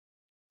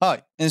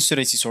Hi, in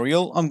today's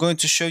tutorial, I'm going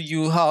to show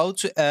you how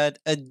to add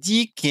a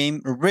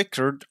Dkim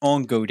record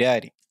on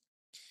GoDaddy.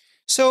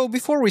 So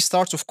before we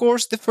start, of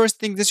course, the first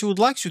thing that you would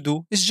like to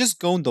do is just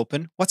go and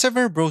open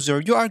whatever browser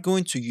you are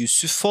going to use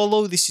to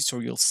follow this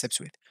tutorial steps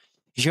with.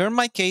 Here in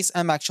my case,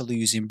 I'm actually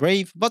using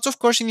Brave, but of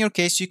course in your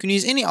case, you can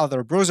use any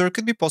other browser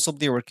could be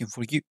possibly working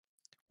for you.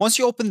 Once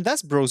you open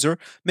that browser,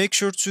 make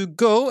sure to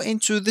go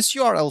into this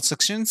URL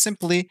section,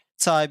 simply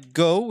type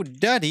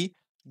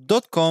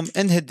godaddy.com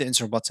and hit the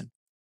enter button.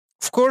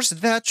 Of course,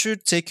 that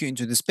should take you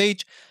into this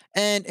page.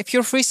 And if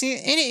you're facing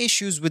any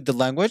issues with the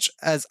language,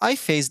 as I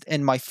faced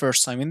in my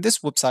first time in this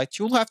website,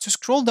 you'll have to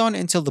scroll down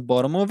until the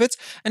bottom of it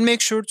and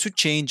make sure to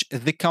change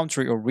the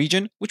country or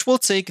region, which will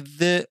change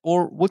the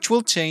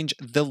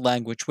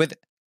language with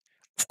it.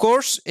 Of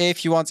course,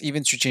 if you want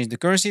even to change the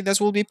currency, that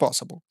will be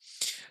possible.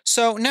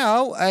 So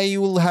now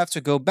you will have to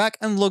go back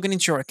and log in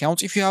into your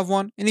account if you have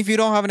one. And if you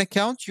don't have an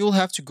account, you'll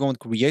have to go and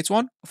create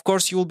one. Of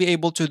course, you will be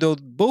able to do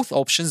both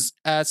options.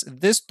 As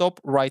this top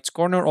right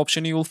corner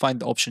option, you will find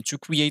the option to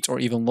create or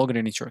even log in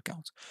into your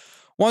account.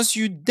 Once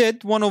you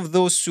did one of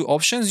those two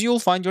options, you'll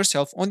find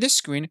yourself on this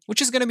screen,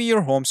 which is going to be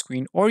your home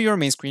screen or your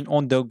main screen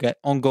on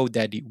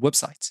GoDaddy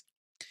website.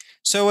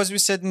 So as we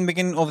said in the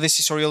beginning of this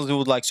tutorial, we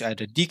would like to add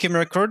a Dkim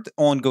record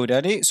on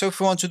GoDaddy. So if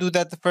we want to do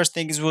that, the first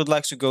thing is we would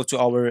like to go to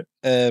our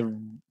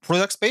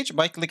products page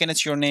by clicking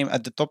at your name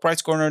at the top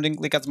right corner, then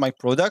click at my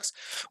products,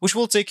 which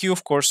will take you,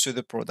 of course, to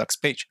the products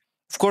page.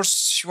 Of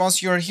course,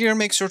 once you're here,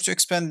 make sure to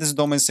expand this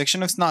domain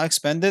section if it's not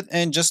expanded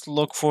and just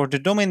look for the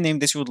domain name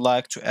that you would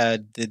like to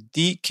add the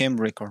Dkim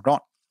record on.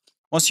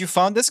 Once you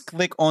found this,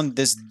 click on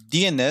this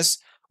DNS,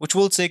 which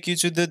will take you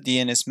to the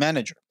DNS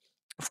manager,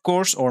 of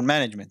course, or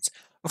management.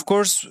 Of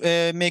course,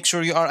 make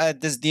sure you are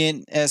at this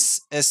DNS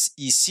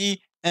SEC.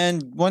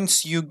 And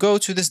once you go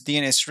to this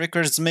DNS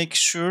records, make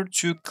sure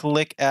to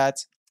click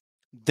at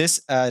this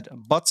add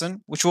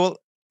button, which will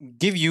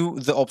give you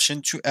the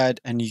option to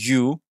add a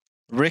new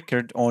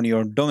record on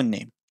your domain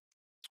name.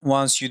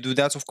 Once you do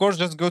that, of course,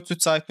 just go to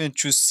type and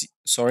choose,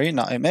 sorry,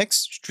 not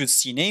MX, choose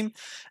CNAME.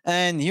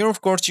 And here, of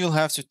course, you'll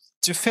have to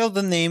fill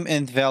the name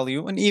and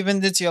value and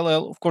even the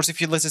TLL. Of course, if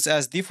you list it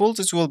as default,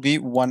 it will be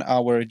 1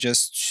 hour,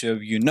 just so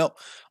you know.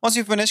 Once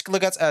you finish,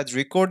 click at add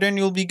record and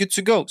you'll be good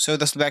to go. So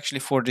that's actually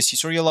for this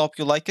tutorial. I hope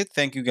you like it.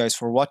 Thank you guys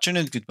for watching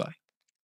and goodbye.